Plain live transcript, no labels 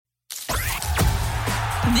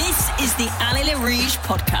This is the Alley Le Rouge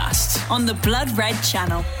podcast on the Blood Red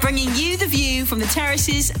channel, bringing you the view from the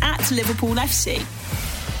terraces at Liverpool FC.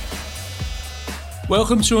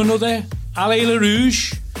 Welcome to another Alley Le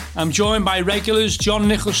Rouge. I'm joined by regulars John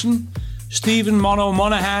Nicholson, Stephen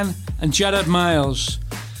Monaghan and Gerard Miles.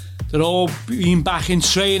 They're all been back in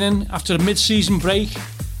training after a mid-season break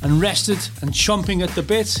and rested and chomping at the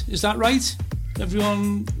bit. Is that right?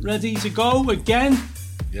 Everyone ready to go again?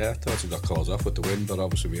 Yeah, I thought we got called off with the win, but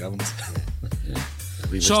obviously we haven't.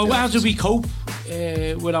 So how do we cope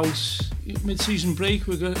without mid-season break?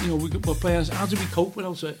 We're players. How do we cope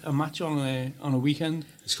without a match on a weekend?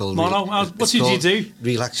 It's called Mono, what did you do?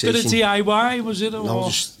 Relaxation. Bit of DIY, was it? Or? No,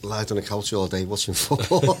 just lied on the couch all day watching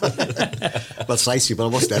football. Well, slightly, but I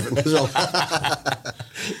watched Everton as well.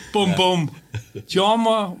 Boom. John,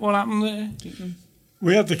 what happened there?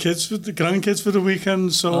 We had the grandkids for the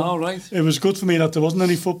weekend, so right. It was good for me that there wasn't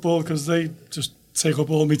any football because they just take up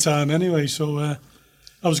all my time anyway. So I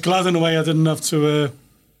was glad in a way I didn't have to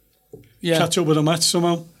catch up with a match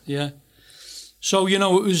somehow. Yeah. So, it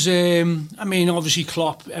was, obviously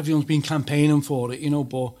Klopp, everyone's been campaigning for it,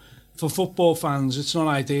 but for football fans, it's not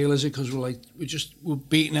ideal, is it? Because we're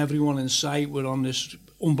beating everyone in sight. We're on this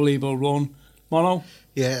unbelievable run. Mono?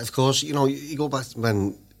 Yeah, of course. You go back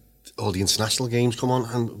when all the international games come on,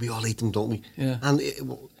 and we all hate them, don't we? Yeah. And hate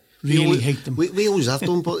them. We always have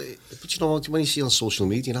done, but when you see on social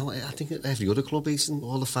media, I think every other club hates them,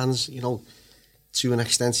 all the fans, to an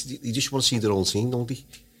extent, they just want to see their own team, don't they?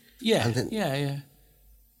 Yeah, yeah.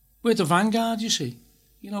 We're the vanguard, you see.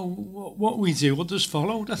 What we do, others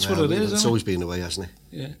follow. That's what it is. It's always been the way, hasn't it?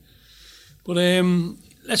 Yeah. But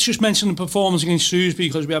let's just mention the performance against Shrewsbury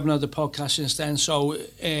because we haven't had the podcast since then. So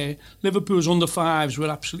Liverpool's under-5s were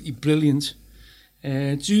absolutely brilliant.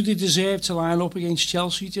 Do they deserve to line up against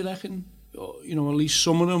Chelsea, do you reckon? At least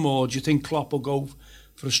some of them, or do you think Klopp will go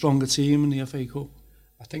for a stronger team in the FA Cup?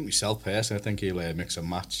 I think myself personally, I think he'll mix and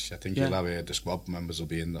match. I think he'll have the squad members will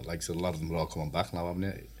be in. Like a lot of them are all coming back now, haven't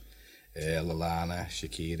they? Lallana,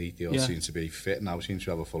 Shaqiri, they all seem to be fit now. Seem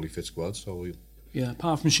to have a fully fit squad. So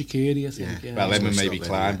apart from Shaqiri, I think. Yeah. Well, him and maybe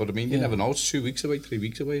Klein, but you never know. It's 2 weeks away, 3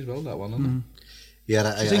 weeks away as well. That one, isn't it?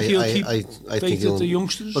 Yeah, I think he'll the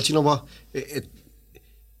youngsters. But you know what? It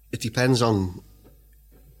depends on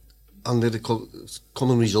the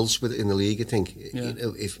coming results in the league. I think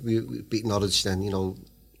if we beat Norwich, then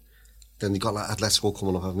then they got Atletico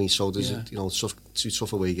coming up, haven't we? So there's two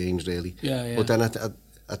tough away games really. Yeah. But then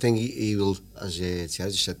I think he will, as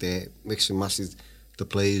Thierry said there, mix and match the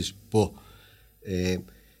players. But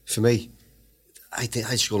for me, I think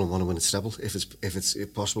I just want to win a treble if it's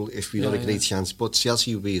possible. If we got a great chance, but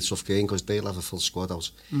Chelsea will be a tough game because they'll have a full squad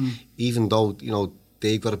out. Even though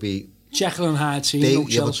they've got to be. Jekyll and Hyde team,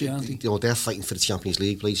 Chelsea, aren't they? They're fighting for the Champions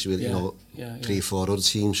League place with 3 or 4 other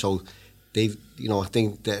teams. So they've, I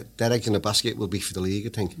think that their eggs in the basket will be for the league. I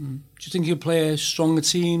think. Do you think he'll play a stronger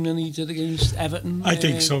team than he did against Everton? I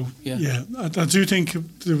think so. Yeah. I do think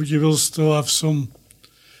you will still have some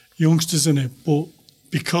youngsters in it, but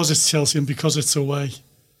because it's Chelsea and because it's away,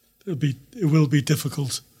 it will be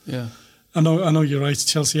difficult. Yeah. I know you're right.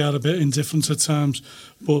 Chelsea are a bit indifferent at times,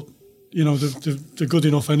 but. They're good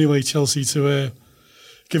enough anyway, Chelsea, to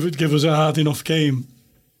give us a hard enough game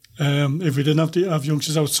if we didn't have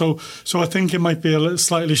youngsters out. So I think it might be a little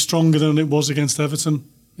slightly stronger than it was against Everton.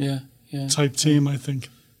 Yeah. Type team, I think.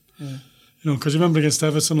 Yeah. Because you remember against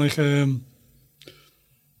Everton,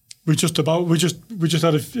 we just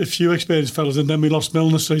had a few experienced fellas, and then we lost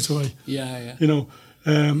Milner straight away. Yeah.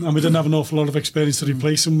 And we didn't have an awful lot of experience to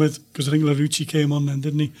replace him with because I think Larouci came on then,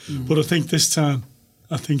 didn't he? But I think this time.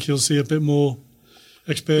 I think you'll see a bit more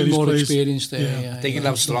experienced players. There. Yeah. I think you'll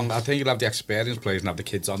have strong. I think you'll have the experienced players and have the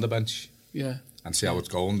kids on the bench. Yeah. And see how it's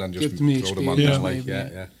going. Then just throw them on.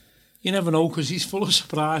 Yeah. You never know because he's full of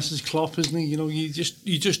surprises. Klopp, isn't he? You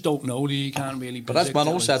just don't know. You can't really. But as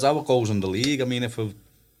Mano says, how it goes in the league. I mean,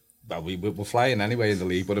 we're flying anyway in the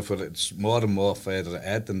league, but if it's more and more further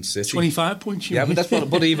ahead than City, 25 points. Yeah, but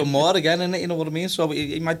but even more again, innit? You know what I mean? So the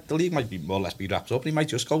league might be more or less be wrapped up. He might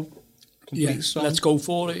just go. Let's go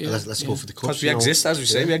for it. Yeah. Let's go for the cup. Because we exist, as we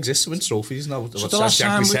say, we exist to win trophies now. So the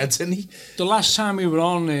last time we were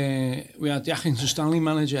on, we had the Accrington Stanley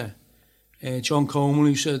manager, John Coleman,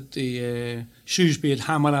 who said the Shrewsbury had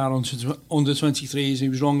hammered our under 23s, and he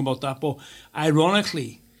was wrong about that. But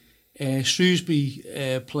ironically, Shrewsbury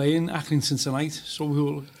playing Accrington tonight, so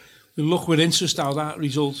we'll look with interest how that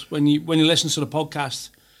result when you listen to the podcast.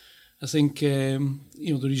 I think the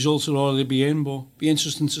results will already be in, but be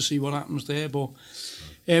interesting to see what happens there. But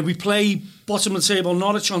we play bottom of the table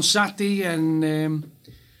Norwich on Saturday, and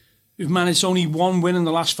we've managed only one win in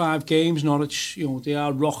the last 5 games. Norwich, they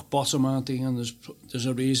are rock bottom, aren't they? And there's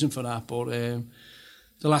a reason for that. But the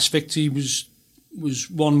last victory was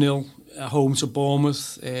 1-0 at home to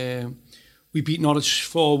Bournemouth. We beat Norwich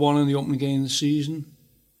 4-1 in the opening game of the season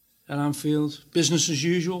at Anfield. Business as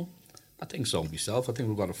usual. I think so myself. I think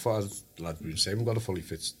we've got a fully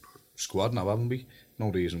fit squad now, haven't we? No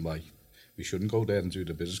reason why we shouldn't go there and do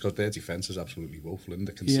the business, because their defence is absolutely woeful, and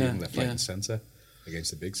they're conceding left, right and centre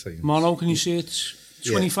against the big teams. Mono, can you see it's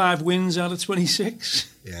 25 wins out of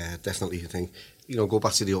 26? Yeah, definitely. I think, go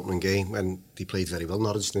back to the opening game, and they played very well,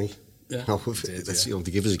 Norwich, didn't they? Yeah.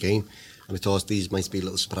 They give us a game, and I thought these might be a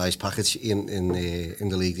little surprise package in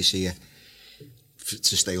the league this year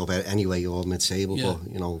to stay up anyway or mid-table, but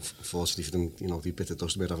unfortunately for them, they bit the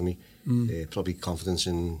dust a bit, haven't they? Probably confidence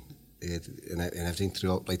in everything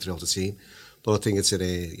throughout the team, but I think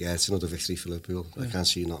it's another victory for Liverpool. I can't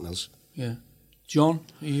see nothing else. Yeah, John,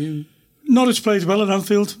 are you? Norwich played well at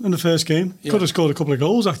Anfield in the first game. Could have scored a couple of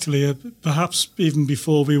goals actually, perhaps even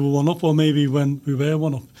before we were 1-up, or maybe when we were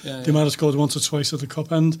 1-up. They might have scored once or twice at the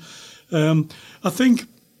cup end. I think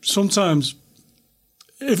sometimes,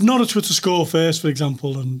 if Norwich were to score first, for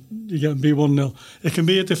example, and you get beat 1-0, it can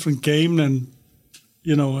be a different game then,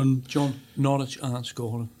 and John, Norwich aren't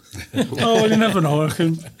scoring. Oh, you never know.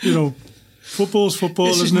 Football's football,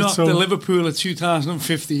 this isn't it? This is not the Liverpool of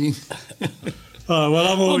 2015. Well,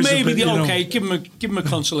 I'm always maybe a bit, okay. Give him a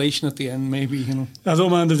consolation at the end, maybe. I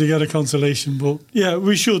don't mind if they get a consolation, but yeah,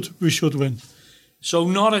 we should win. So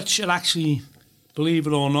Norwich are actually, believe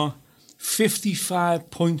it or not,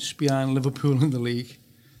 55 points behind Liverpool in the league.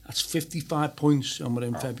 That's 55 points, and we're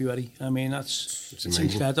in February. I mean, it's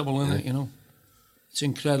incredible, isn't it? It's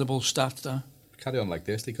incredible stat that. Carry on like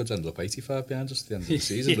this, they could end up 85 behind us at the end of the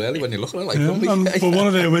season, really, when you look at it like that. But one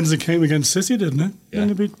of their wins that came against City, didn't it? Yeah.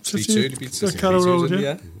 They beat City. They beat City. Carrow Road,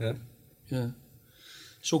 yeah.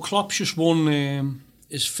 So Klopp just won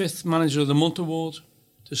his 5th Manager of the Month award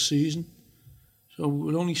this season. So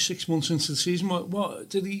we're only 6 months into the season. What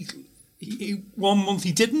did he 1 month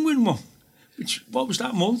he didn't win one? What was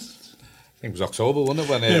that month? I think it was October, wasn't it?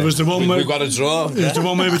 When it was the one we got a draw. It was the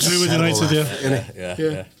one where we drew with United,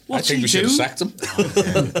 yeah. What's I think we should have sacked him.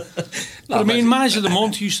 But I mean, Manager of the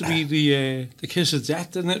Month used to be the kiss of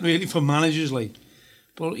death, didn't it, really, for managers, like.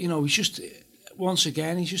 But, he's just, once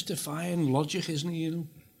again, he's just defying logic, isn't he,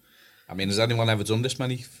 I mean, has anyone ever done this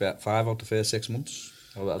many? 5 out the first 6 months?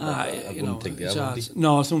 I wouldn't think they have.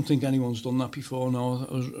 No, I don't think anyone's done that before, no.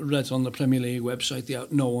 I read on the Premier League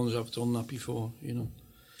website, no one's ever done that before,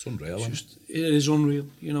 It's unreal, it is unreal,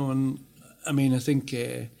 and I mean, I think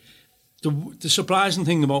the surprising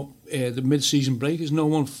thing about the mid-season break is no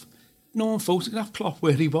one photographed Klopp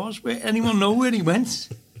where he was. Anyone know where he went?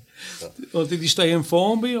 Or did he stay in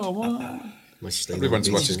Formby or what? Probably went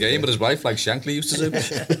to watch his game with his wife, like Shankly used to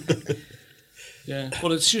do. Yeah,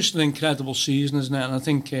 but it's just an incredible season, isn't it? And I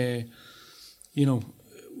think,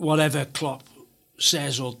 whatever Klopp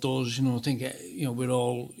says or does, I think,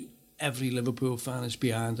 every Liverpool fan is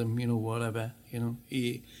behind him, whatever,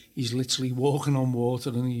 he's literally walking on water,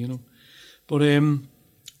 and But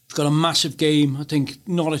got a massive game. I think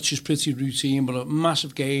Norwich is pretty routine, but a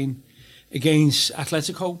massive game against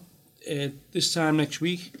Atletico this time next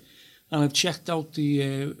week. And I've checked out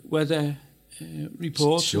the weather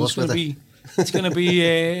report. Sure, it's going to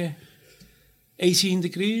be 18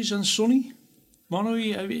 degrees and sunny. Mono, are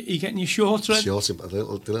you getting your shorts ready? Shorts, the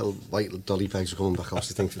little white dolly pegs are coming back off,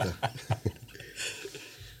 I think, for that.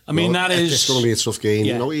 I mean, that is... It's going to be a tough game.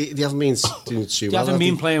 Yeah. They haven't been doing too well. They haven't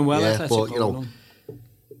been playing well, yeah, Atletico. But,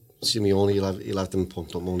 Simeone, he'll have them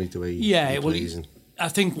pumped up money the way he plays. I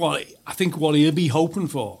think what he'll be hoping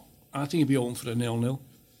for, I think he'll be hoping for a 0-0.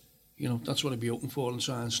 That's what he'll be hoping for, and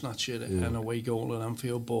try and snatch it an away goal at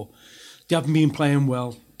Anfield. But they haven't been playing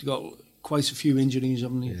well. They've got quite a few injuries,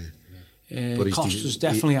 haven't they? Yeah. But Costa's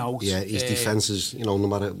definitely out. Yeah, his defence is, no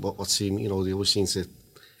matter what team, they always seem to...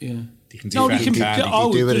 Yeah. There's no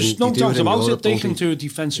doubt about it. They can do a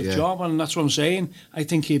defensive job, and that's what I'm saying. I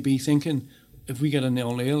think he'd be thinking, if we get a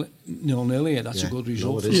 0-0 here, that's a good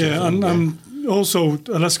result. And also,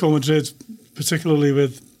 Atletico Madrid, particularly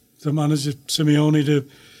with the manager, Simeone,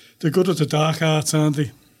 they're good at the dark arts, aren't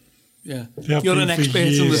they? Yeah, you're an expert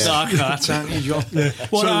in the dark arts, aren't you, John?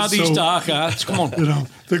 What are these dark arts? Come on.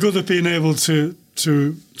 They're good at being able to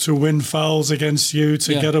win fouls against you,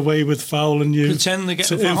 to get away with fouling you, pretend they get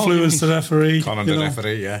to influence the referee. Conor the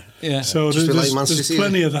referee, yeah. So there's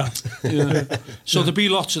plenty of that. So there'll be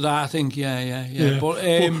lots of that, I think. Yeah. But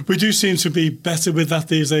we do seem to be better with that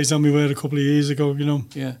these days than we were a couple of years ago.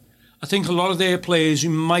 Yeah, I think a lot of their players who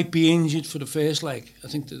might be injured for the first leg, I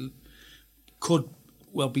think they could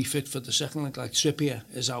will be fit for the second leg. Like Trippier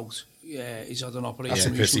is out. Yeah, he's had an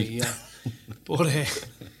operation That's a recently. Yeah, but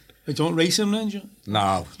I don't race him then, John.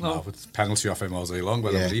 No. But penalty off him all day long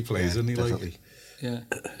when he plays, isn't he? Definitely.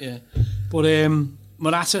 Yeah. But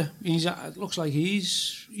Morata, it looks like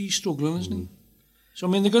he's struggling, isn't he? So I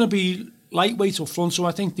mean, they're going to be lightweight up front, so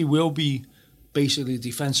I think they will be basically a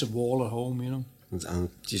defensive wall at home, you know. And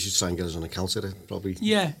you should try and get us on a counter, probably.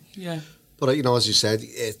 Yeah. But you know, as you said,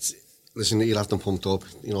 listen, you'll have them pumped up.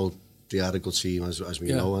 You know, they are a good team, as we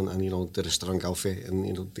know, and you know, they're a strong outfit, and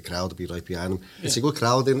you know, the crowd will be right behind them. Yeah. It's a good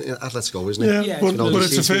crowd in Atletico, isn't it? Yeah, but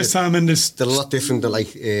it's the first time in this. They're a lot different than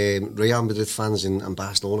like Real Madrid fans and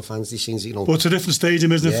Barcelona fans. These things, you know. But it's a different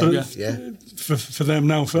stadium, isn't it? For them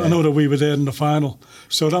now. I know that we were there in the final,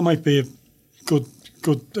 so that might be a good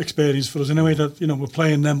experience for us anyway. That, you know, we're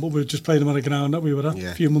playing them, but we're just playing them on a ground that we were at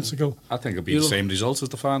a few months ago. I think it'll be the same results as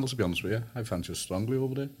the final, to be honest with you. I fancy us strongly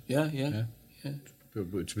over there. Yeah.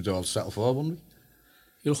 Which we'd all settle for, wouldn't we?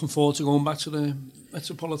 You're looking forward to going back to the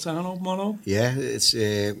Metropolitano, Mono? Yeah, it's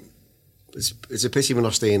a pity we're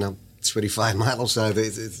not staying at 25 miles outside.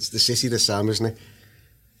 It's the city this time, isn't it?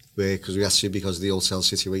 Because we had to because of the hotel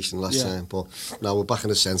situation last time. But now we're back in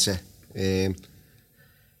the centre. We're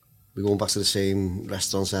going back to the same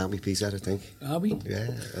restaurants, aren't we, Peter, I think? Are we?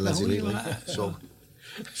 Yeah, allegedly.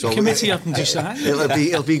 So committee haven't decided.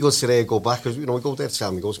 It'll be good today go back, because you know we go there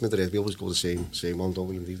time, we go to Madrid, we always go the same one, don't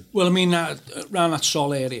we? Indeed. Well, I mean, around that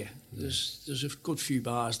Sol area, there's a good few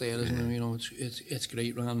bars there, isn't there? You know, it's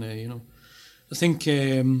great around there. You know, I think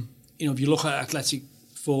you know, if you look at Athletic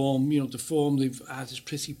form, you know, the form they've had is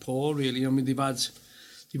pretty poor, really. I mean,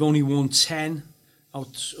 they've only won 10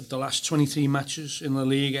 out of the last 23 matches in La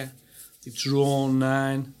Liga. They've drawn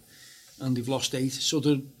 9 and they've lost 8. So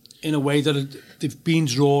they're in a way that they've been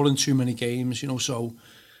drawing too many games, you know, so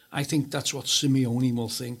I think that's what Simeone will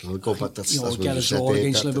think. We'll go back, that's get a draw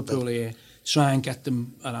against Liverpool here, try and get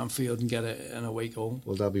them at Anfield and get an away goal.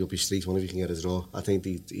 Well, that'll be up his street, one if you can get a draw. I think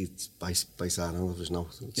he'd bite that out of us now,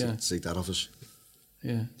 take that off us.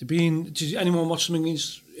 Yeah. Did anyone watch them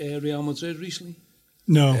against Real Madrid recently?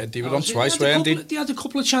 No. They were on twice, weren't they? They had a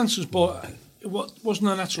couple of chances, but it wasn't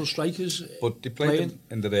a natural strikers. But they played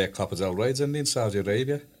in the Copa del Rey, didn't they, in Saudi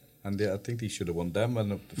Arabia? And I think they should have won them when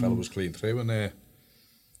the fellow was clean through. And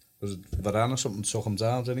was it Varane or something took him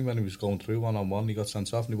down, didn't he, when he was going through one-on-one? He got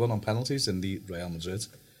sent off and he won on penalties in the Real Madrid.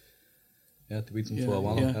 Yeah, they beat them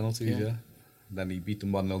 4-1 on penalties, And then he beat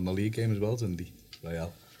them 1-0 in the league game as well, didn't he,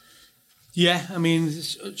 Real? Yeah, I mean,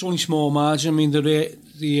 it's only small margin. I mean,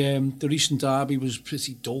 the recent derby was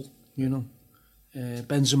pretty dull, you know.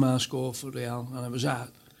 Benzema scored for Real, and it was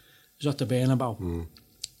at the Bernabeu.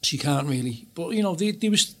 So you can't really, but you know, they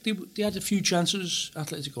had a few chances,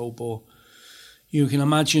 Atletico, but you can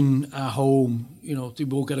imagine at home, you know, they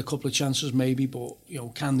will get a couple of chances maybe, but you know,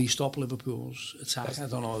 can they stop Liverpool's attack? I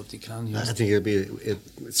don't know if they can. You know? I think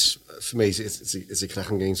it's for me, it's a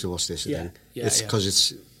cracking game to watch this. It's because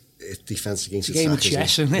it's defence against attack. It's a game of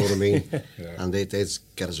chess, isn't it? You know what I mean? And they'd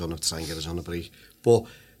get us on try and get us on a break, but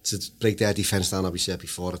to break their defence down, as we said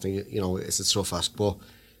before, I think, you know, it's a tough ask, but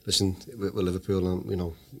listen, with Liverpool, and you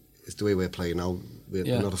know, it's the way we're playing now.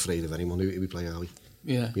 We're not afraid of anyone who we play, are we?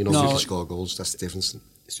 Yeah. You know, if we can score goals, that's the difference.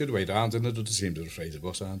 It's the other way around, and the other teams are afraid of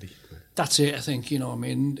us, aren't they? That's it, I think. You know, I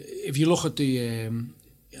mean, if you look at the,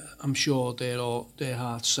 I'm sure their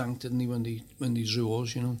hearts sank, didn't they, when they drew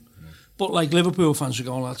us, you know. But like Liverpool fans are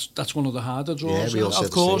going, that's one of the harder draws, of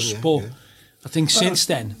course. But I think since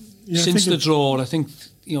then, since the draw, I think,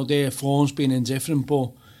 you know, their form's been indifferent,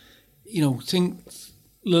 but you know,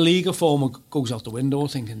 La Liga form goes out the window, I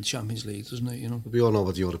think, in Champions League, doesn't it? You know, we all know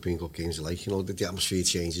what the European Cup games are like. You know, the atmosphere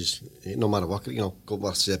changes, no matter what. You know, go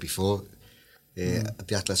back to said before. The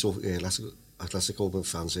Atletico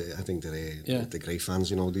fans, I think they're great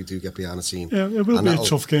fans. You know, they do get behind the team. Yeah, it will be a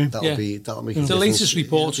tough game. That'll make a difference. The latest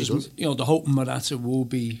reports is, you know, the hope Morata will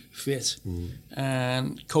be fit,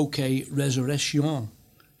 and Koke Resurrection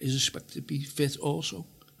is expected to be fit also.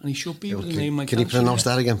 And he should be with a name like that. Can you pronounce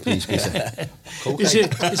that again, please, Peter? Is it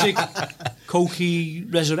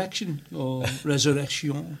Koke Resurrection or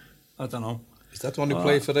Resurrection? I don't know. Is that the one who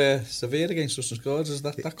played for Sevilla against us and scored? Is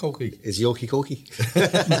that Koke? Is he Koke?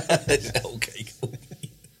 Okay.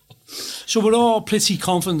 So we're all pretty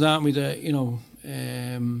confident, aren't we, that, you know,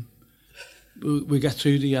 we get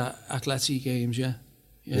through the Atleti games, yeah?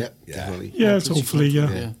 Yeah, definitely. Yeah, hopefully,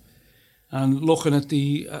 yeah. And looking at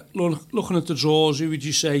the draws, who would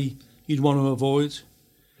you say you'd want to avoid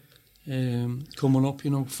coming up?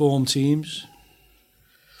 You know, form teams.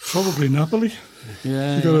 Probably Napoli.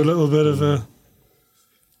 Yeah, you got a little bit of a.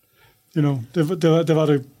 You know, they've had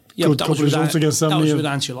a good couple of results against them. That was with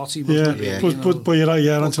Ancelotti, wasn't it? But you're right,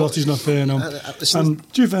 Ancelotti's not there now.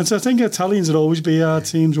 And Juventus, I think Italians will always be our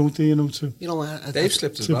teams, won't they? They've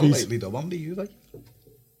slipped as well lately, though, haven't they? You like?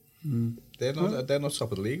 They're not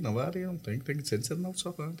top of the league now, are they? I don't think it's Inter now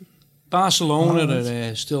top, aren't they? Barcelona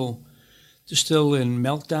are still in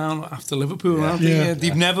meltdown after Liverpool, aren't they? Yeah.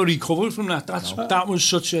 They've never recovered from that. That was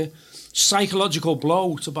such a psychological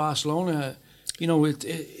blow to Barcelona.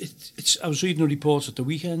 It's. I was reading a report at the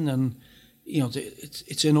weekend, and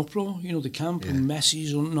it's in uproar. The camp and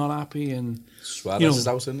Messi's not happy, and Suarez is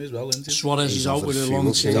out in as well, isn't he? Suarez is out with a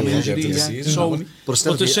long-term injury. So, but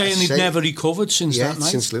they're saying they've never recovered since that night.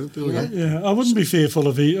 Since Liverpool, I wouldn't be fearful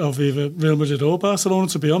of either Real Madrid or Barcelona,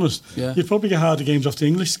 to be honest. Yeah. You'd probably get harder games off the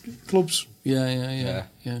English clubs. Yeah.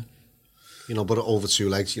 But over 2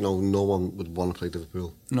 legs, no one would want to play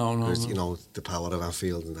Liverpool. No. The power of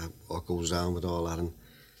Anfield and what goes down with all that. And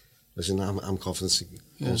listen, I'm confident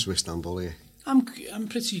goes to Istanbul here. I'm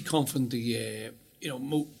pretty confident the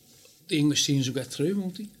English teams will get through,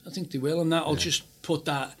 won't they? I think they will, and that'll just put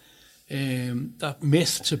that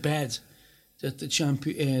myth to bed that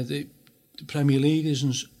the Premier League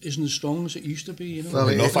isn't as strong as it used to be. Well,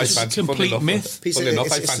 it's a complete myth.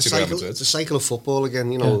 It's a cycle of football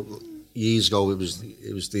again. Years ago it was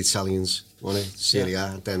the Italians won it, Serie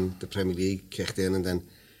A, then the Premier League kicked in, and then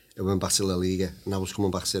it went back to La Liga, and now it's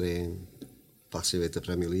coming back to the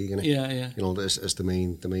Premier League, innit? Yeah. As the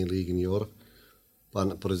main league in Europe.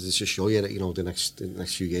 But it's just show you that the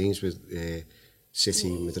next few games with City,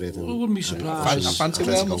 Madrid, and I wouldn't be surprised. I fancy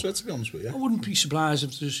Real Madrid, to be honest with you. I wouldn't be surprised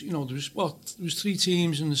if there was 3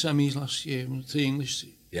 teams in the semis last year, 3 English.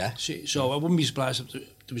 Yeah. So I wouldn't be surprised if there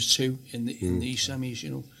was 2 in the semis.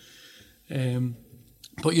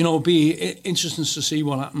 But it'll be interesting to see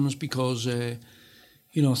what happens, because I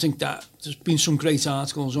think that there's been some great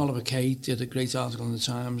articles. Oliver Kate did a great article in the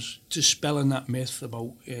Times dispelling that myth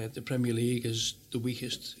about the Premier League as the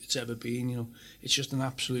weakest it's ever been. It's just an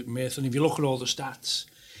absolute myth. And if you look at all the stats,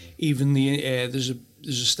 even there's a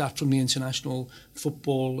stat from the International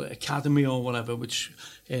Football Academy or whatever, which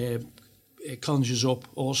conjures up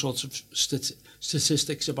all sorts of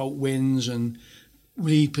statistics about wins and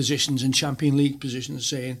league positions and Champions League positions,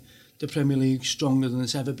 saying the Premier League's stronger than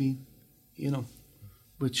it's ever been.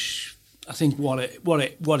 Which I think what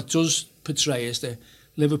it does portray is that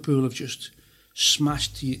Liverpool have just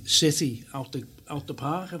smashed the City out the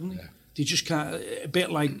park, haven't they? Yeah. They just can't. A bit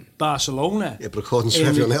like Barcelona. Yeah, but according to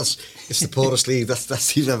everyone else, it's the poorest league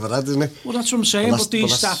that's you've ever had, isn't it? Well, that's what I'm saying. But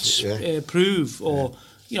these stats prove, or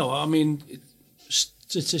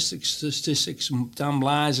statistics and damn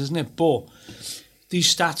lies, isn't it? But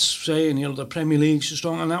these stats saying, the Premier League's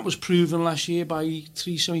strong, and that was proven last year by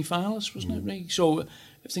 3 semi-finalists, wasn't it, Ray? So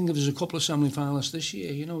I think if there's a couple of semi-finalists this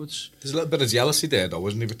year, it's... There's a little bit of jealousy there, though,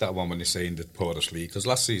 wasn't it, with that one when you're saying the poorest league? Because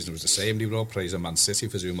last season it was the same. They were all praising Man City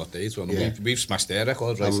for doing what they did. We've smashed their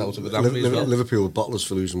record right out of it, haven't we, as well? Liverpool were bottlers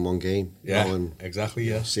for losing 1 game. Yeah, exactly,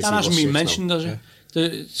 yeah. That hasn't been mentioned, does it?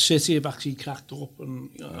 The City have actually cracked up, and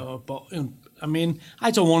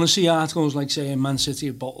I don't want to see articles like saying Man City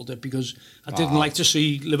have bottled it, because I didn't like to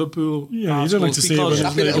see Liverpool articles, like to see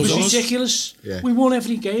it was ridiculous. Yeah. We won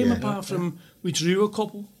every game apart from we drew a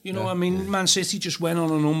couple. Man City just went on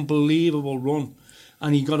an unbelievable run,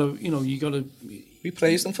 and you got to. We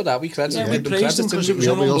praised them for that. We praised them because it was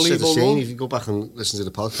an unbelievable run. If you go back and listen to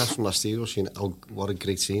the podcast from last year, you'll see what a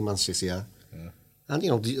great team Man City are. And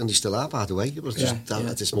they still are, by the way. It was just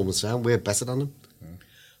at this moment in time, we're better than them.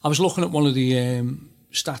 I was looking at one of the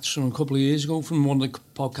stats from a couple of years ago from one of the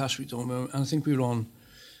podcasts we've done, and I think we were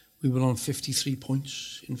on 53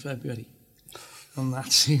 points in February, and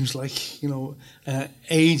that seems like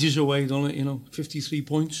ages away, doesn't it? 53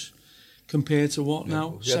 points compared to what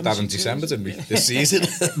now? We had that in December, didn't we? This season.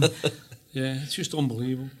 Yeah, it's just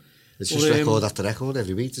unbelievable. It's just record after record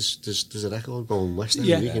every week. There's a record going west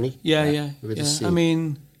every week, isn't it? Yeah. I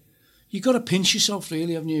mean, you've got to pinch yourself,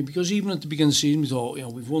 really, haven't you? Because even at the beginning of the season, we thought,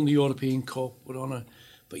 we've won the European Cup, we're on it.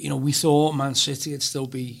 But, we thought Man City would still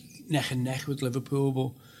be neck and neck with Liverpool.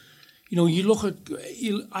 But,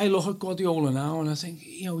 I look at Guardiola now, and I think,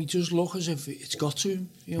 he does look as if it's got to him.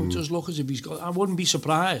 It does look as if he's got... I wouldn't be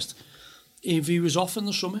surprised if he was off in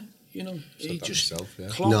the summer. He just...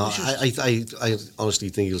 I honestly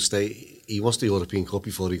think he'll stay. He wants the European Cup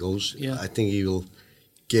before he goes. Yeah. I think he will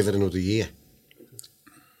give it another year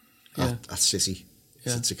at City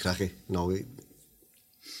to crack it. No, I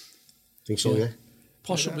think so, yeah.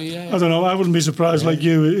 Possibly, yeah. I don't know. I wouldn't be surprised like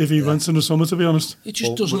you if he went in the summer, to be honest. It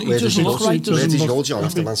just doesn't look right. Where does he hold you on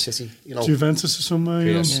after Man City? Juventus or somewhere.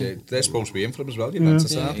 They're supposed to be in for him as well,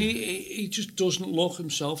 Juventus. He just doesn't look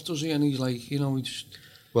himself, does he? And he's like, he just...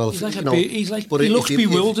 Well, he's like you know, he looks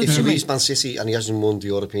bewildered. If he's Man City and he hasn't won the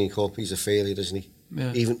European Cup, he's a failure, isn't he?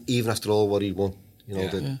 Yeah. Even after all what he won, you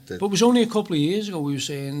know. But it was only a couple of years ago we were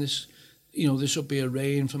saying this. You know, this would be a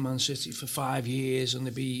reign for Man City for 5 years, and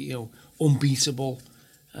they'd be, you know, unbeatable.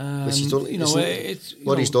 He's done, you know,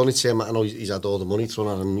 he's done. It's him. I know he's had all the money thrown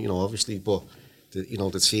at him, you know, obviously, but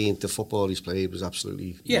the team, the football he's played was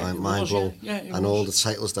absolutely mind blowing, and all the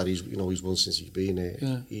titles that he's won since he's been there.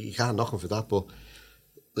 Yeah. You can't knock him for that. But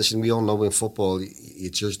listen, we all know in football you're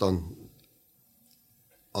judged on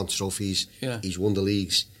trophies. Yeah. He's won the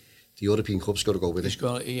leagues. The European Cup's got to go with it.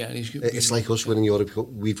 It's like us winning the European Cup.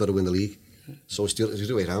 We've got to win the league. So it's the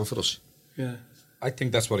other way around for us. Yeah. I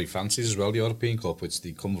think that's what he fancies as well, the European Cup. It's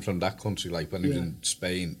the coming from that country, like when he was in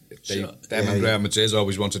Spain. And Real Madrid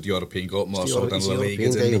always wanted the European Cup more so than La Liga.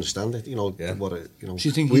 They understand it, you know. Do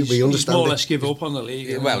you think we understand more or less give up on the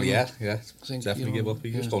league? Well, definitely give up.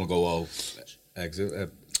 He's just going to go all exit,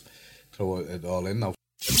 throw it all in now.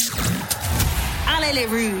 Allez les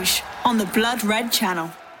Rouges on the Blood Red Channel.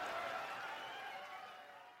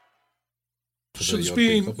 So there's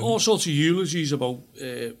been all sorts of eulogies about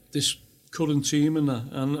this current team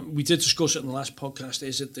and we did discuss it in the last podcast.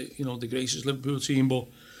 Is it the greatest Liverpool team? But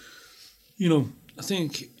I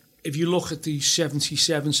think if you look at the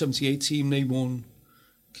 77-78 team, they won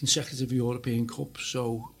consecutive European Cups.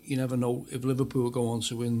 So you never know if Liverpool go on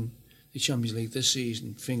to win the Champions League this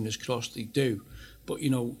season. Fingers crossed they do. But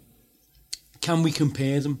can we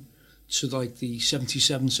compare them to like the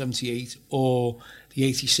 77-78 or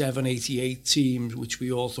the 87-88 teams, which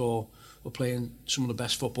we all thought were playing some of the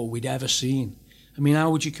best football we'd ever seen? I mean,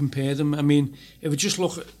 how would you compare them? I mean, if we just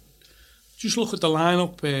look at the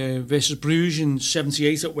lineup versus Bruges in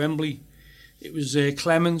 78 at Wembley, it was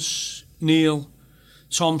Clemens, Neil,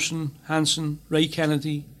 Thompson, Hansen, Ray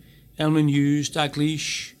Kennedy, Elman Hughes,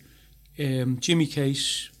 Dalglish, Jimmy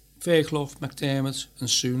Case, Fairclough, McDermott and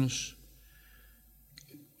Souness.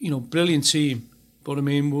 Brilliant team, but I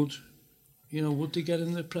mean, would they get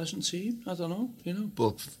in the present team? I don't know,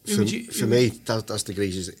 But for me, that's the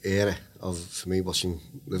greatest era for me watching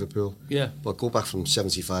Liverpool. Yeah. But go back from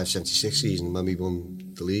 75-76 season when we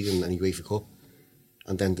won the league and the UEFA Cup,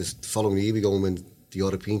 and then the following year we go and win the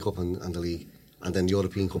European Cup and the league, and then the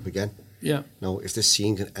European Cup again. Yeah. Now, if this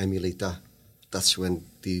team can emulate that, that's when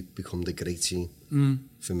they become the great team.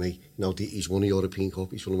 For me. Now, he's won the European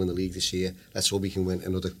Cup, he's going to win the league this year. Let's hope he can win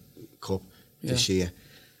another cup this year.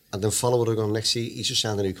 And then follow it on next year. He's just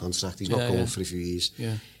signed a new contract. He's not going for a few years.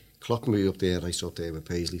 Yeah. Klopp can be up there, right up there with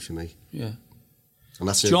Paisley for me. Yeah. And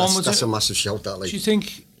that's a massive shout. That, like. Do you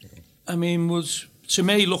think, I mean, to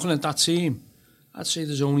me, looking at that team, I'd say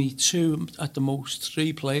there's only 2, at the most,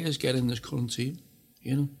 3 players getting this current team,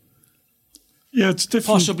 Yeah, it's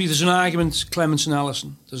different. Possibly there's an argument, Clemens and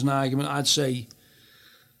Alisson. There's an argument, I'd say,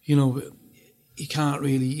 you can't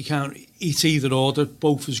eat either or. They're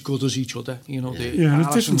both as good as each other. And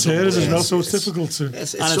it's different areas as well, so it's difficult to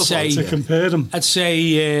compare them. I'd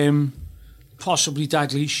say possibly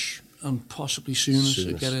Dalglish and possibly Souness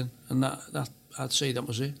to get in, and that I'd say that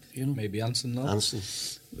was it. Maybe Hansen.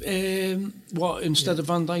 What instead of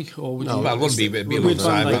Van Dijk, or would it wouldn't be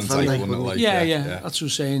alongside Van Dijk, wouldn't it? Like, yeah. That's what I'm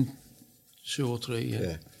saying. 2 or 3.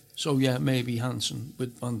 Yeah. So maybe Hansen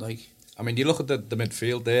with Van Dijk. I mean, you look at the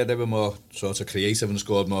midfield there, they were more sort of creative and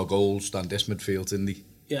scored more goals than this midfield, didn't they?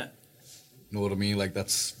 Yeah. You know what I mean? Like,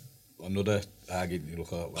 that's another argument you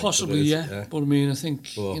look at. Like, possibly, yeah. But I mean, I think,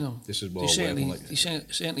 this is more they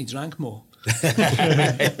certainly drank more.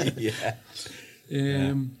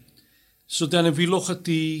 Yeah. So then if we look at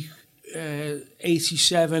the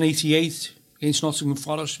 87-88 against Nottingham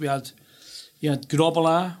Forest, you had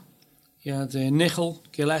Grobbelaar, you had Nichol,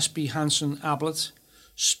 Gillespie, Hansen, Ablett,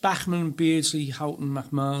 Spachman, Beardsley, Houghton,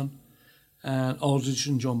 McMahon, and Aldridge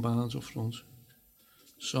and John Barnes up front.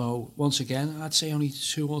 So once again, I'd say only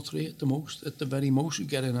 2 or 3 at the very most we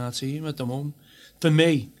get in our team at the moment. For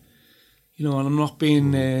me, and I'm not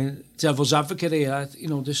being devil's advocate here.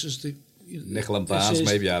 This is the Nichol and Barnes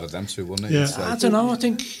maybe out of them 2, wouldn't it? Yeah. I don't know. I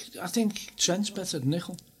think Trent's better than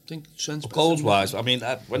Nichol. I think Trent's better. Goals wise, I mean,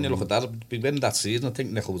 when you look at that, within that season, I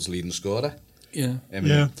think Nichol was leading scorer. Yeah.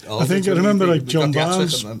 I think I remember like John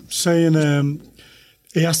Barnes saying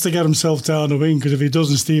he has to get himself down the wing because if he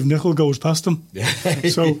doesn't, Steve Nichol goes past him.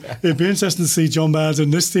 So it'd be interesting to see John Barnes in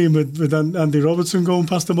this team with Andy Robertson going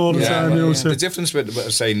past him all the time. So. The difference with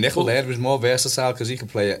say Nichol there was more versatile because he could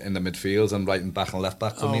play in the midfield and right and back and left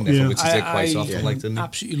back, which he did quite often. I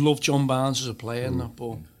absolutely love John Barnes as a player,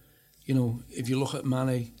 but if you look at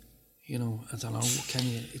Mane, you know, I don't know, can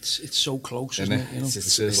you? It's so close, isn't it? You know,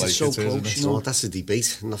 It's so close. You know, that's a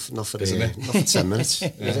debate, not for 10 minutes.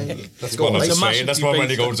 That's one on the train. That's one when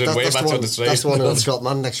you go to the way back on the train. That's one on Scott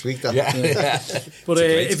Man next week. That. But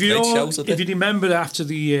if you remember after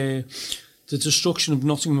the destruction of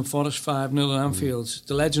Nottingham Forest 5-0 at Anfield,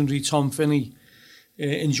 the legendary Tom Finney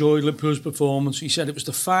enjoyed Liverpool's performance. He said it was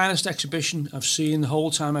the finest exhibition I've seen the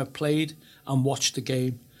whole time I've played and watched the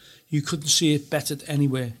game. You couldn't see it bettered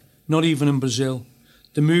anywhere, not even in Brazil.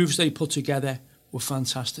 The moves they put together were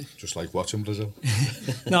fantastic. Just like watching Brazil.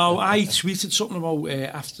 Now, I tweeted something about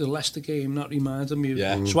after the Leicester game, that reminded me.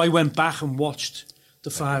 Yeah. So I went back and watched the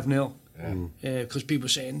 5-0. Because people were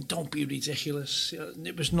saying, don't be ridiculous.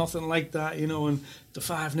 It was nothing like that, you know, and the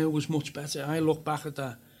 5-0 was much better. I look back at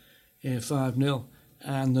that 5-0.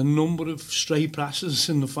 And the number of stray passes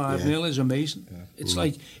in the 5-0 is amazing. Yeah. It's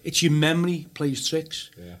like, it's your memory plays tricks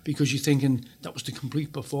because you're thinking that was the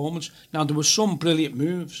complete performance. Now, there were some brilliant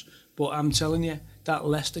moves, but I'm telling you, that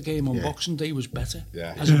Leicester game on Boxing Day was better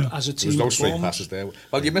as a team. There was no straight passes there.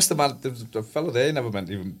 Well, you missed the man, the fellow there never meant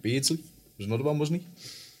even Beardsley. Was another one, wasn't he?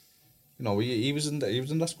 You know, he was in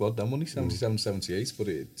that squad then, wasn't he? 77, 78. But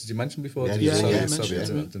did you mention before? But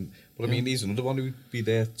I mean, he's another one who'd be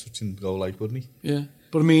there touching the goal like, wouldn't he? Yeah.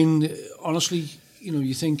 But I mean, honestly, you know,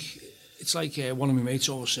 you think it's like one of my mates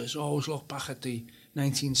always says, always look back at the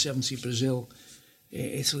 1970 Brazil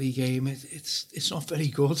Italy game. It's not very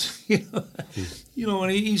good. You know,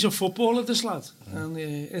 and he's a footballer, this lad, and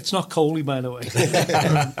it's not Coley, by the way.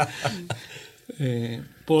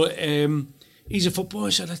 But he's a footballer.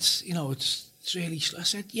 I said, it's really slow. I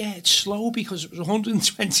said, yeah, it's slow because it was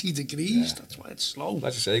 120 degrees. Yeah. That's why it's slow.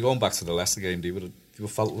 Like you say, going back to the Leicester game, they were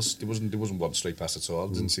faultless. There wasn't one straight pass at all.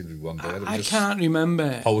 There didn't seem to be one there. I can't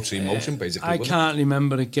remember. Poetry in motion, basically. I can't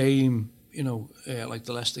remember a game, you know, like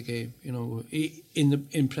the Leicester game, you know,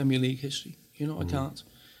 in Premier League history. You know, I can't.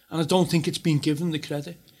 And I don't think it's been given the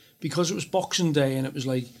credit because it was Boxing Day and it was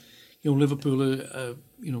like, you know, Liverpool,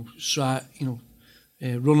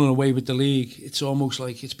 running away with the league. It's almost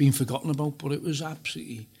like it's been forgotten about, but it was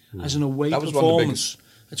absolutely, as an away performance,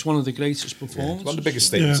 it's one of the greatest performances. One of the biggest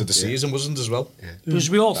statements of the season, wasn't it, as well? Yeah. Because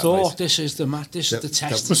we all thought, this is the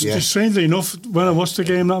test. But strangely enough, when I watched the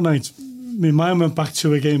game that night, my mind went back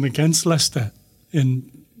to a game against Leicester in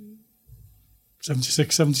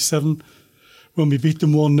 76, 77, when we beat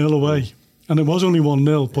them 1-0 away. And it was only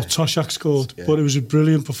 1-0, but Toshak scored. Yeah. But it was a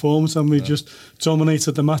brilliant performance, and we just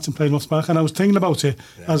dominated the match and played off back. And I was thinking about it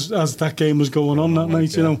as that game was going on that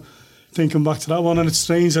night, you know, thinking back to that one. And it's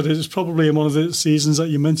strange that it was probably in one of the seasons that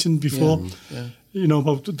you mentioned before, you know,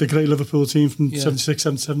 about the great Liverpool team from 76,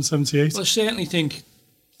 77, 78. Well, I certainly think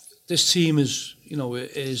this team is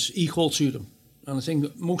equal to them. And I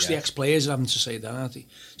think most of the ex-players are having to say that, aren't they?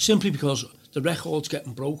 Simply because the record's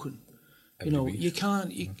getting broken. You know, you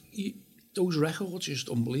can't... Those records are just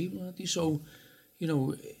unbelievable, aren't they? So, you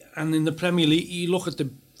know, and in the Premier League, you look at the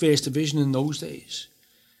First Division in those days,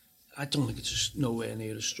 I don't think it's just nowhere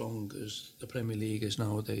near as strong as the Premier League is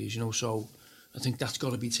nowadays, you know, so I think that's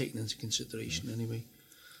got to be taken into consideration anyway.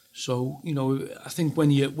 So, you know, I think when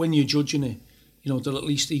you're judging it, you know, they're at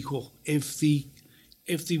least equal. If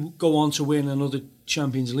they go on to win another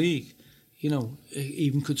Champions League, you know,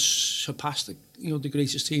 even could surpass the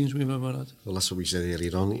greatest teams we've ever had. Well, that's what we said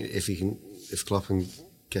earlier on. If Klopp can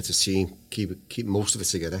get his team, keep most of it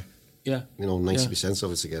together. Yeah. You know, 90%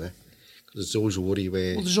 of it together. Because it's always a worry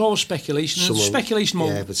where... Well, there's always speculation. There's speculation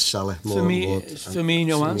more... Yeah, but Salah more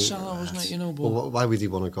Firmino and Salah, wasn't it? You know, but... Well, why would he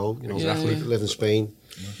want to go? You know, live in Spain.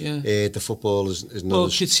 Yeah. The football is not... Well,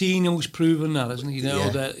 Coutinho's proven that, hasn't he? You know,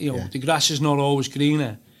 that the grass is not always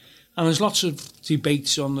greener. And there's lots of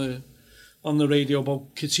debates on the radio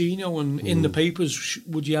about Coutinho and in the papers,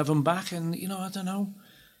 would you have him back? And, you know, I don't know.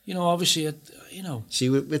 You know, obviously, you know... See,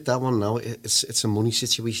 with that one now, it's a money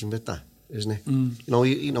situation with that, isn't it?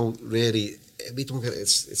 You know, really, we don't get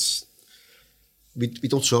it. We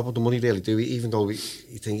don't talk about the money really, do we? Even though you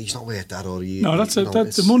think he's not worth that, or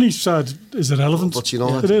the money side is irrelevant. But you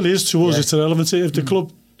know, it really is to us. It's irrelevant if the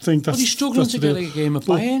club think that's. But he's struggling to get a game of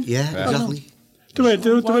Bayern. Yeah, exactly. The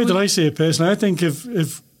way that I see it personally, I think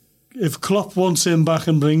if Klopp wants him back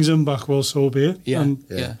and brings him back, well, so be it.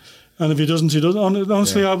 And if he doesn't, he doesn't.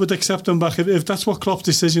 Honestly, I would accept him back. If that's what Klopp's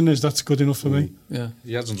decision is, that's good enough for me. Yeah,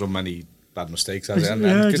 he hasn't done many bad mistakes, has he? And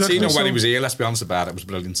Coutinho, when he was here, let's be honest about it, was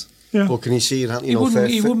brilliant. Yeah. But can you see that? He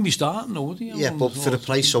wouldn't be starting, would he? Yeah, but for the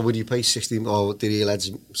price, so would you pay 60? Or did he allege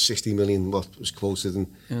 60 million? What was quoted?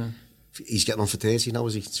 And he's getting on for 30 now.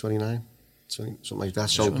 Is he 29? something like that.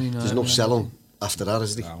 So there's no selling after that,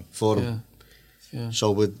 is there? For him. Yeah.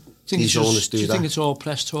 So with these owners do you that. think it's all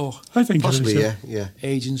press talk? I think Possibly, it is, yeah.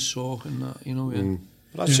 Agents talk and that, you know, yeah.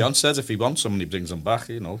 But as John said, if he wants someone, he brings them back,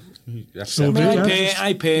 you know. So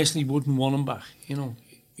I personally wouldn't want him back, you know,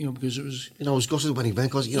 because it was... You know, I was gutted when he went,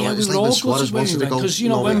 because, you know, Yeah, it's we like were when all Suarez gutted when wanted he to went, go. because, you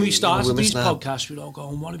know, when we we're started these missing out. podcasts, we'd all go,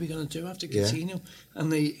 what are we going to do after Coutinho?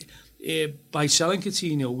 And by selling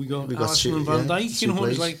Coutinho, we got Alisson and Van Dijk, you know, it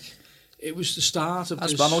was like... It was the start of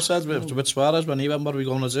as this... Bano said, with Suarez, when he went, what are we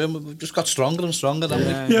going to do? We've just got stronger and stronger.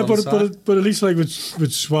 Yeah, but at least like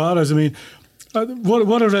with Suarez, I mean,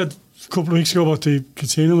 what I read a couple of weeks ago about the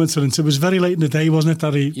Coutinho incident, it was very late in the day, wasn't it,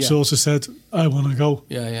 that he sort of said, I want to go.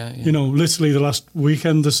 Yeah. You know, literally the last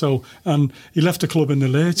weekend or so. And he left the club in the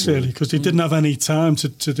lurch, really, because he didn't have any time to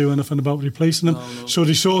do anything about replacing him. No. So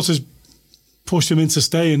they sort of pushed him into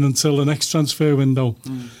staying until the next transfer window.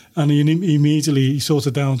 And he immediately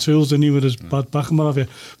sorted down tools, and he with his bad back and what have you.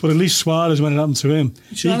 But at least Suarez, when it happened to him,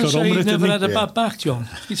 he got on with it. Never had a bad back, John.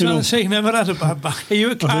 You're trying to say he never had a bad back. Are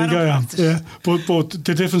you a kind of practice? Yeah. But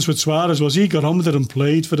the difference with Suarez was he got on with it and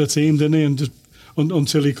played for the team, didn't he? And just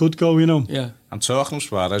until he could go, you know. Yeah. And talking of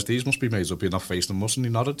Suarez, these must be made up. You're not facing them, mustn't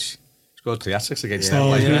he? Norwich. He scored 3 hat-tricks against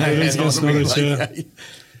them. Against Norwich,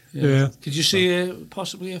 yeah. Did you see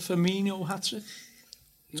possibly a Firmino hat-trick?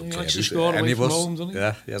 You know, he likes to score away from home, doesn't he?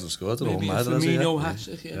 Yeah, he hasn't scored at home either, has he? Firmino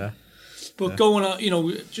hat-trick, yeah. But going on, you know,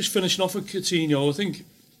 just finishing off with Coutinho, I think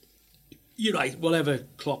you're right, whatever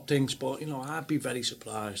Klopp thinks, but, you know, I'd be very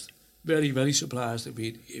surprised. Very, very surprised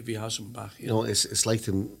if he has him back. You know, it's like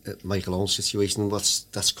the Michael Owen situation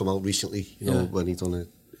that's come out recently, you know, when he done an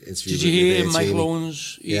interview. Did you hear Michael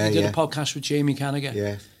Owen's? He did a podcast with Jamie Carragher.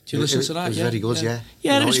 Yeah. Did you listen to that? It was very good, yeah.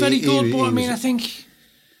 Yeah, it was very good, but I mean, I think...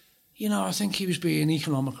 You know, I think he was being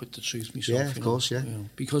economic with the truth myself. Yeah, of course, yeah. You know,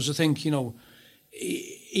 because I think, you know,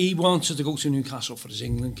 he wanted to go to Newcastle for his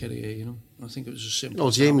England career, you know. I think it was as simple. No,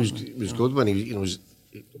 James was good when he, you know, was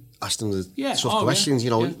asked him the tough questions, you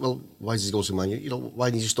know, well, why did he go to Man U? You know, why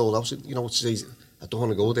didn't you stall out? You know, say, I don't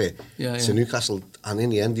want to go there. To Newcastle. And in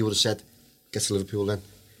the end, he would have said, get to Liverpool then.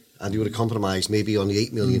 And he would have compromised maybe on the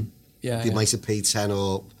 8 million. They might have paid 10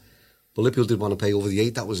 or... But Liverpool did want to pay over the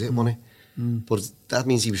 8, that was it, money. But that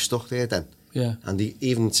means he was stuck there then. Yeah. And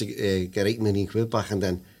even to get 8 million quid back and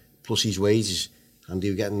then plus his wages, and they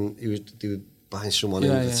were buying someone in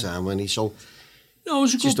at the time when he so. No, it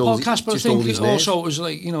was a good podcast, but I think it also was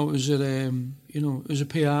like, you know, it was a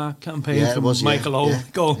PR campaign from Michael Owen.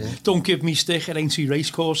 Don't give me stick, it ain't a race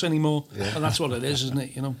course anymore. Yeah. And that's what it is, isn't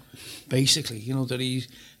it? You know, basically, you know, that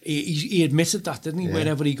he admitted that, didn't he? Yeah.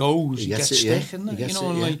 Wherever he goes, he gets stick, and you know,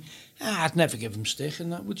 and like, I'd never give him stick,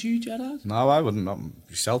 and that would you, Gerard? No, I wouldn't. Not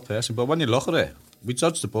myself personally, but when you look at it, we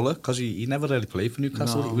dodged the bullet because he never really played for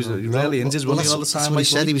Newcastle. He was really injured all the time. He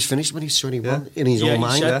said he was finished when he was 21 in his own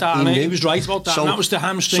mind. He said that, and he was right about that. And that was the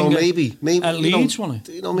hamstring. So maybe at Leeds, wasn't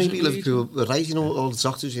it? You know, maybe Liverpool were right. You know, all the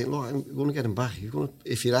doctors saying, "Look, I'm going to get him back.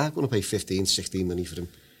 If you are going to pay 15, 16 money for him,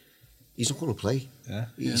 he's not going to play. Yeah.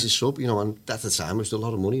 He's a sub, you know, and at the time it was a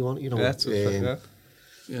lot of money, you know.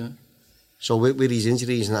 Yeah. So with his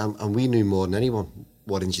injuries, and we knew more than anyone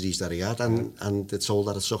what injuries that he had, and the toll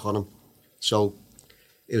that it took on him. So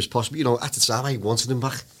it was possible, you know, at the time I wanted him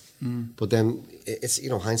back. But then it's, you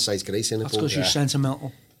know, hindsight's great, isn't it? That's because you're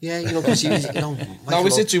sentimental. Yeah, you know, because he was, you know... No, he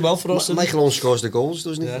did too well for us. Michael Owen scores the goals,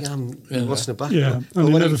 doesn't he? He wants it back. Yeah, and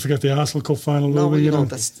you never forget the Arsenal Cup final. No, you know.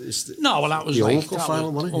 That was the old cup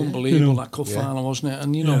final, wasn't it? Unbelievable, you know, that cup final, wasn't it?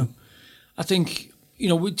 And, you know, I think... You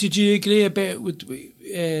know, did you agree a bit with... we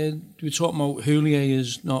were talking about Houllier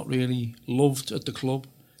is not really loved at the club.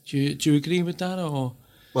 Do you agree with that, or...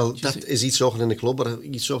 Well, is he talking in the club, but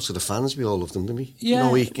he talks to the fans. We all loved him, didn't he? Yeah. You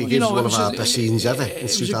know, he gives one of our best seasons ever in 2001,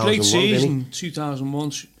 it was a great season,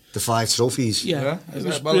 2001. The 5 trophies. Yeah, it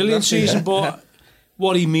was a brilliant season, but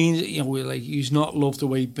what he means, you know, like, he's not loved the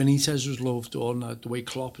way Benitez was loved, or the way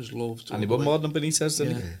Klopp is loved. And he won more than Benitez,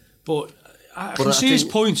 didn't he? But I can see his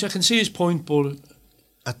point. I can see his point, but...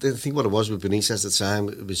 I think what it was with Benitez at the time,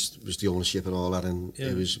 it was the ownership and all that, and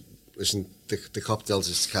it was, listen, the cop tells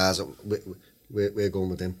us the cars, we're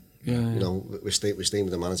going with him. Yeah, you know, we're staying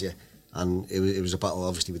with the manager, and it was a battle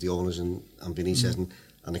obviously with the owners and Benitez,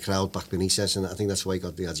 and the crowd backed Benitez, and I think that's why he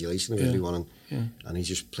got the adulation of everyone, and he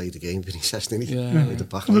just played the game, Benitez, didn't he? With the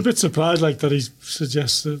back. I'm a bit surprised, like, that he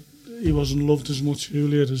suggests that he wasn't loved as much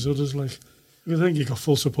Houllier as others. Like, I think he got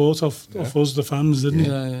full support of us, the fans, didn't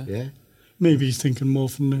he? Yeah. Maybe he's thinking more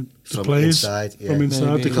from the players, from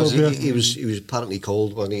inside the club. He was apparently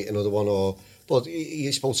cold, wasn't he? Another one, but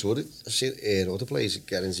he spoke to other players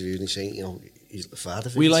get interviewed and he's saying, you know, he's the father.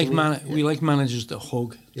 We like managers that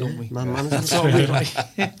hug, don't we? Managers. That's all we like.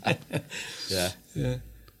 Yeah.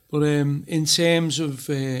 But in terms of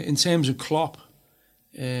Klopp,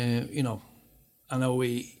 you know, I know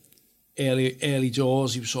early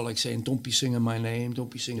doors, he was sort of like saying, don't be singing my name,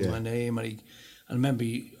 don't be singing my name. And I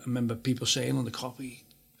remember people saying on the copy,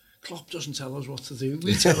 Klopp doesn't tell us what to do,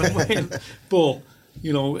 we tell him when. But,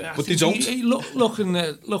 you know, but they don't. Looking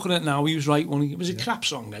at it now, he was right when it was a crap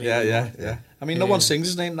song. Then, yeah. I mean, no one sings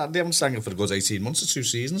his name. They haven't sang it for a good 18 months or 2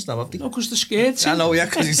 seasons now, have they? No, because they're scared to. I know, yeah,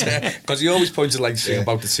 because he always pointed like saying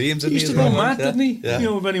about the teams. He used to go mad, didn't he? Yeah. You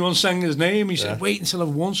know, if anyone sang his name, he said, wait until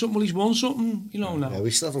I've won something. Well, he's won something, you know, now. Yeah,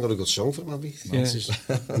 we still haven't got a good song for him, have we? Yeah. It's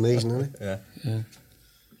just amazing, isn't it? Yeah.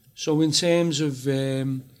 So in terms of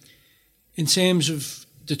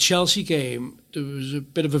the Chelsea game, there was a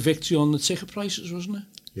bit of a victory on the ticket prices, wasn't it?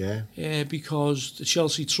 Yeah. Because the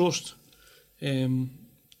Chelsea Trust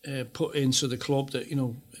put into the club that, you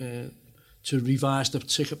know, to revise the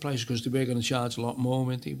ticket price because they were going to charge a lot more,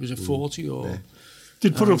 weren't they? Was it 40 or... Yeah.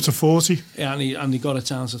 They'd put it up to 40. Yeah, and they got it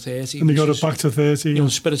down to 30. And they got it back to 30. You know,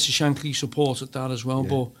 Spirits of Shankly supported that as well. Yeah.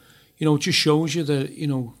 But, you know, it just shows you that, you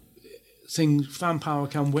know, fan power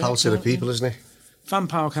can work. Power to the people, isn't it? Fan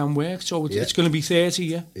power can work. So it's going to be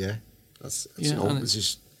 30, Yeah. That's you know, it's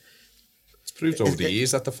just... It's proved over the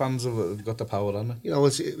years that the fans have got the power on it. You know,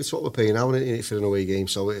 it's what we're paying now for an away game,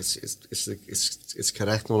 so it's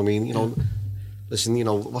correct, you know what I mean? You know, listen, you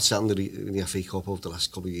know, what's happened in the FA Cup over the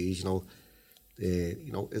last couple of years, you know,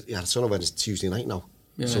 it's on a Wednesday, Tuesday night now.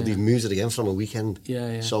 Yeah, so they've moved it again from a weekend.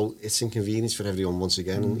 Yeah. So it's inconvenience for everyone once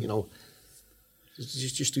again, and, you know,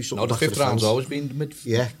 just do something. No, the fifth round's always been mid.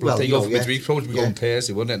 Yeah, well, they go for midweek, probably be going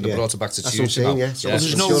Thursday, wouldn't it? And they brought it back to Tuesday. That's what I'm saying, yeah. So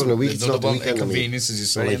there's no week, it's not the weekend. Inconvenience, as you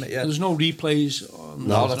say, innit? Yeah. There's no replays.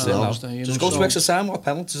 No, that's it. Does it go to extra time or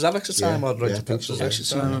penalty? Does it have extra time or right to penalty?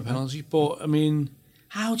 Extra time or penalty. But I mean,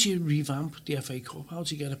 how do you revamp the FA Cup? How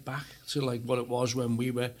do you get it back to like what it was when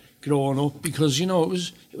we were growing up? Because you know it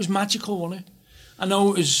was magical, wasn't it? I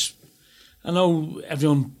know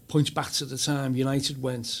everyone points back to the time United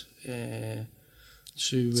went.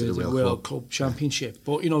 To the World Club Championship,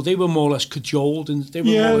 but you know they were more or less cajoled, and they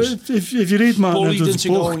were if you read Martin Edwards'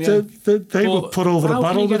 book, they were put over the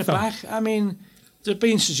barrel with that. I mean, there've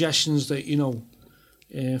been suggestions that you know,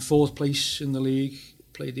 4th place in the league,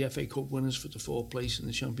 played the FA Cup winners for the 4th place in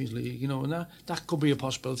the Champions League, you know, and that could be a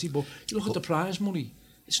possibility. But you look at the prize money.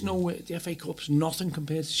 It's no the FA Cup's nothing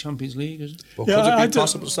compared to Champions League, is it? But could it be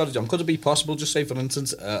possible? Sorry, John. Could it be possible? Just say, for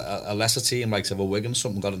instance, a lesser team like say, Wigan,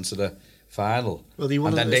 something got into the final. Well, they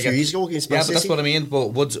won a few years ago against Man City. But that's what I mean.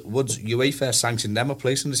 But would UEFA sanction them a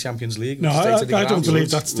place in the Champions League? No, I don't believe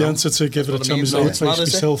that's the answer to give it a Champions League place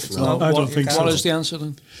myself. I don't think so. What is the answer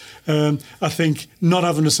then? I think not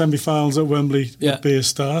having the semi-finals at Wembley would be a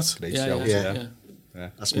start. Yeah.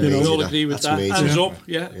 That's we all agree with that. Hands up,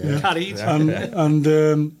 carried.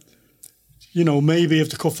 And you know, maybe if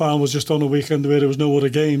the cup final was just on a weekend where there was no other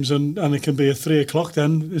games, and it can be at 3 o'clock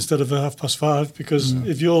then instead of a 5:30, because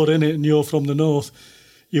if you're in it and you're from the north,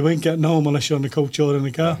 you ain't getting home unless you're on the coach or in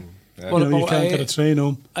the car. You know, you can't get a train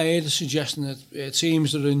home. I heard a suggestion that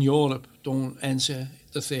teams that are in Europe don't enter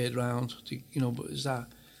the 3rd round. You know, but is that?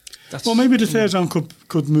 Well, maybe the 3rd round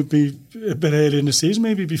could be a bit early in the season,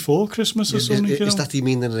 maybe before Christmas or something. Is that the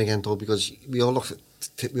meaning again, though? Because we all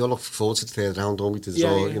look forward to the 3rd round, don't we? To the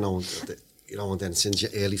draw, you know, and then since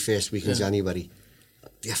early first week in January,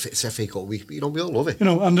 it's FA Cup week. But, you know, we all love it. You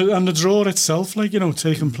know, and the draw itself, like, you know,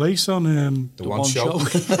 taking place on the one show.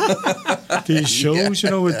 These shows, you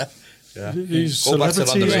know, with these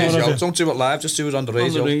celebrities. Don't do it live, just do it on the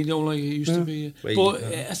radio. On the radio, like it used to be. But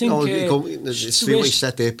I think it's the way you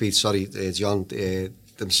said there, Pete. Sorry, John. The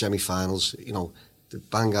semi-finals, you know, the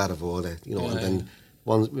bang out of order, you know, and then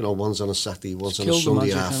one's on a Saturday, one's on a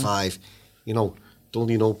Sunday at 5. You know. Don't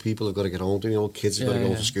you know people have got to get home? You know, kids have got to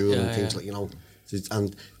go to school and things like, you know,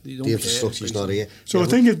 and the infrastructure's not here. So I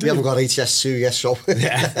think we haven't got HS2 yet, so...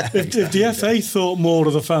 if the FA thought more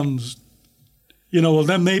of the fans, you know, well,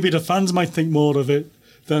 then maybe the fans might think more of it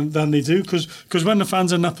than they do, because when the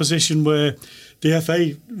fans are in that position where the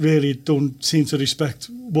FA really don't seem to respect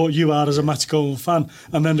what you are as a match-going fan,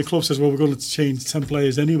 and then the club says, well, we're going to change 10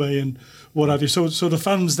 players anyway and what have you. So the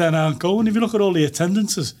fans then aren't going. If you look at all the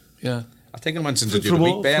attendances... Yeah. I think I mentioned the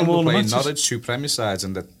week Bern were playing Norwich, 2 Premier sides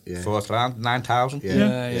in the 4th round, 9,000.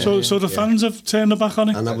 So the fans have turned their back on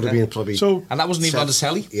it. And that would have been probably... and that wasn't even on the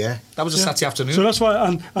telly. Yeah. That was a Saturday afternoon. So that's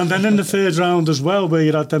why... And then in the 3rd round as well, where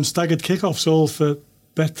you had them staggered kickoffs all for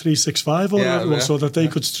Bet365 or whatever, so that they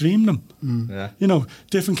could stream them. You know,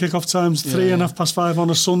 different kickoff times, 3 and 5:30 on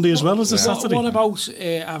a Sunday as well as a Saturday. What about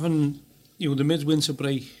having, you know, the midwinter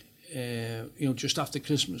break just after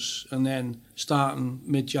Christmas, and then starting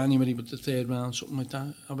mid-January with the third round, something like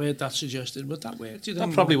that. I've heard that suggested. Would that work? Do you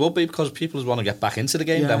think? That probably would be, because people just want to get back into the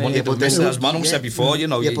game. Yeah, then yeah, wouldn't you? but Miss then- it, as Manu said before, you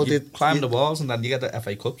climb the walls, and then you get the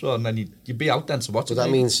FA Cup draw, and then you'd be out then to watch But it. that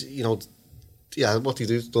means, what they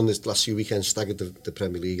do done this last few weekends, staggered the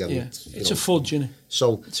Premier League. And, it's a fudge, isn't it?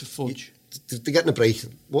 So It's a fudge. they're getting a break.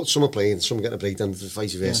 Some are playing, some are getting a break, then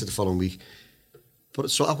vice versa the following week. But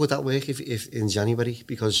so how would that work if in January?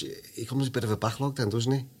 Because it comes a bit of a backlog then,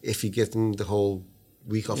 doesn't it? If you get them the whole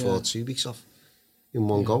week off or 2 weeks off in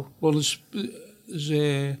one go. Well, there's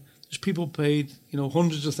people paid,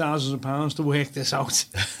 hundreds of thousands of pounds to work this out.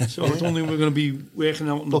 So I don't think we're going to be working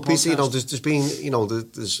out on the But Peter, podcast. there's been,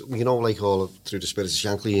 there's all through the Spirit of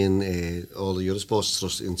Shankly and all the other sports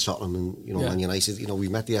trusts in Tottenham and, Man United, we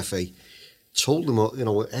met the FA, told them,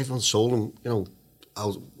 everyone told them,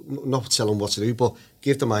 not tell them what to do, but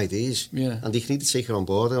give them ideas. Yeah. And they can either take it on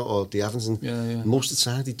board or they haven't. And most of the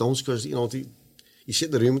time they don't, because, you sit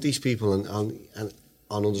in the room with these people and on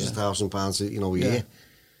hundreds of £1,000, a year.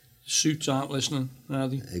 Suits aren't listening, are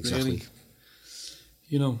they? Exactly.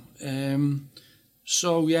 Really.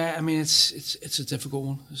 So yeah, I mean it's a difficult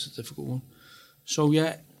one. It's a difficult one. So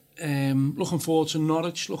yeah, looking forward to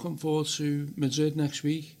Norwich. Looking forward to Madrid next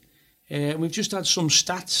week. We've just had some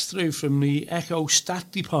stats through from the Echo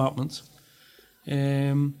Stat Department,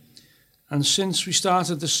 and since we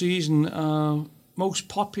started the season, our most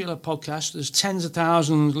popular podcast, there's tens of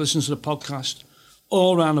thousands listen to the podcast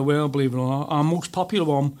all around the world. Believe it or not, our most popular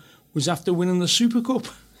one was after winning the Super Cup.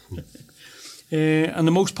 And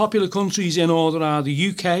the most popular countries in order are the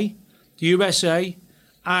UK, the USA,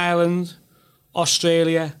 Ireland,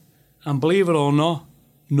 Australia, and believe it or not,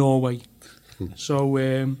 Norway. So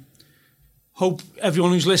hope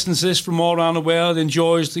everyone who's listening to this from all around the world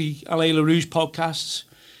enjoys the Allez Le Rouge podcasts.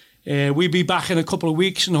 We'll be back in a couple of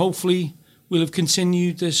weeks, and hopefully we'll have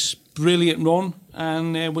continued this brilliant run,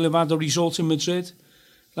 and we'll have had the result in Madrid.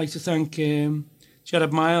 I'd like to thank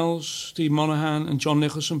Gerard Miles, Steve Monaghan and John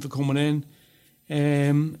Nicholson for coming in.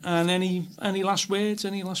 And any last words,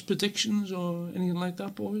 any last predictions or anything like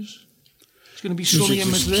that, boys? It's going to be sunny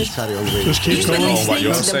in Madrid. Just keep going.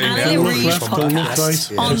 Listening to the Allez Le Rouge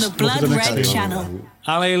podcast on the Blood Red channel.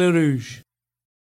 Allez Le Rouge.